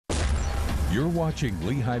You're watching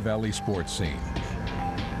Lehigh Valley Sports Scene.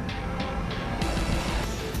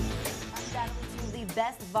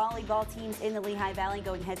 Best volleyball teams in the Lehigh Valley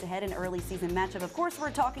going head-to-head in early season matchup. Of course, we're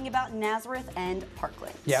talking about Nazareth and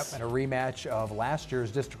Parkland. Yep, and a rematch of last year's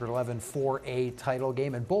District 11 4A title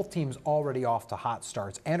game, and both teams already off to hot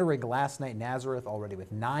starts. Entering last night, Nazareth already with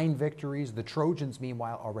 9 victories. The Trojans,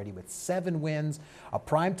 meanwhile, already with 7 wins. A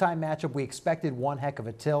primetime matchup. We expected one heck of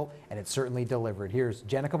a tilt, and it certainly delivered. Here's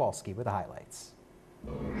Jenna Kowalski with the highlights.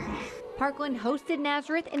 Parkland hosted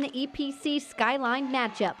Nazareth in the EPC Skyline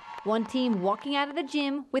matchup. One team walking out of the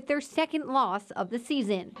gym with their second loss of the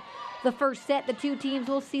season. The first set, the two teams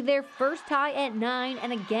will see their first tie at 9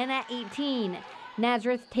 and again at 18.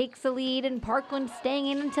 Nazareth takes the lead and Parkland staying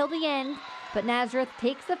in until the end, but Nazareth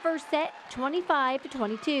takes the first set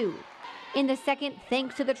 25-22. In the second,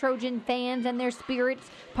 thanks to the Trojan fans and their spirits,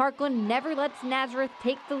 Parkland never lets Nazareth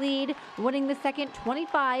take the lead, winning the second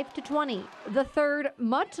 25-20. The third,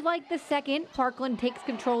 much like the second, Parkland takes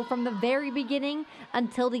control from the very beginning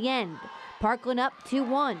until the end. Parkland up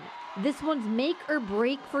 2-1. This one's make or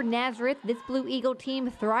break for Nazareth, this Blue Eagle team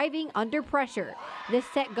thriving under pressure. This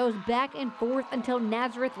set goes back and forth until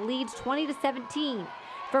Nazareth leads 20-17.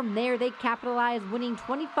 From there, they capitalize, winning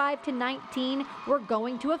 25-19. We're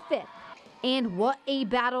going to a fifth. And what a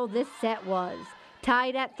battle this set was.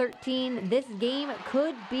 Tied at 13, this game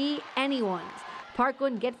could be anyone's.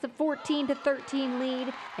 Parkland gets the 14-13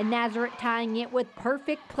 lead, and Nazareth tying it with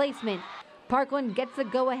perfect placement. Parkland gets the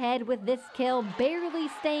go-ahead with this kill, barely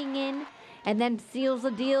staying in, and then seals the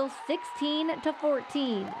deal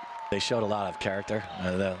 16-14. They showed a lot of character.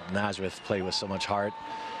 The Nazareth played with so much heart,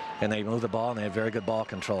 and they moved the ball, and they had very good ball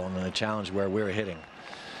control, and the challenge where we were hitting.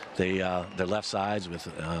 Their left sides with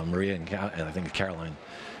Maria and I think Caroline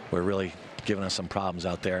were really giving us some problems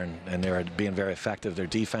out there, and they were being very effective. Their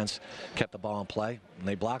defense kept the ball in play, and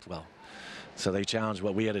they blocked well. So they challenged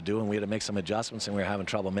what we had to do, and we had to make some adjustments, and we were having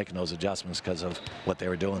trouble making those adjustments because of what they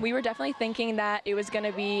were doing. We were definitely thinking that it was going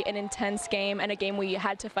to be an intense game and a game we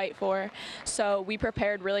had to fight for. So we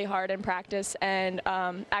prepared really hard in practice and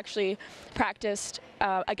actually practiced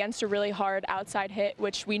against a really hard outside hit,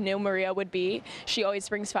 which we knew Maria would be. She always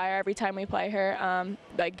brings fire every time we play her.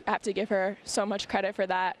 I have to give her so much credit for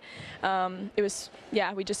that.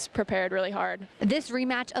 We just prepared really hard. This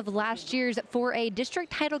rematch of last year's 4A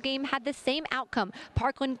district title game had the same outcome,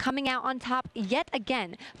 Parkland coming out on top yet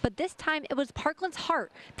again, but this time it was Parkland's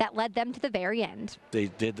heart that led them to the very end. They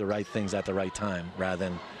did the right things at the right time rather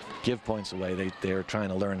than give points away. They're trying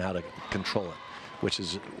to learn how to control it, which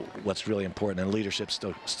is what's really important, and leadership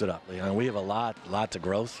stood up. We have a lot of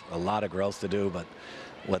growth to do, but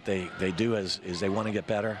what they do is they want to get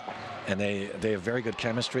better, and they have very good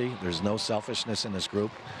chemistry. There's no selfishness in this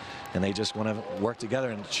group, and they just want to work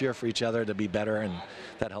together and cheer for each other to be better, and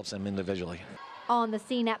that helps them individually. On the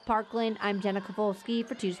scene at Parkland, I'm Jenna Kowalski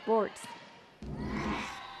for 2 Sports.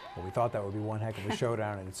 Well, we thought that would be one heck of a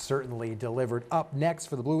showdown, and it certainly delivered. Up next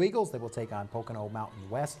for the Blue Eagles, they will take on Pocono Mountain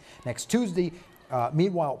West next Tuesday.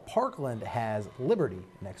 Meanwhile, Parkland has Liberty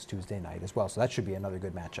next Tuesday night as well, so that should be another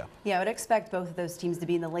good matchup. Yeah, I would expect both of those teams to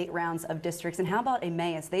be in the late rounds of districts. And how about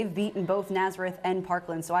Emmaus? They've beaten both Nazareth and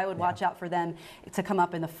Parkland, so I would watch out for them to come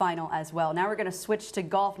up in the final as well. Now we're going to switch to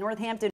golf. Northampton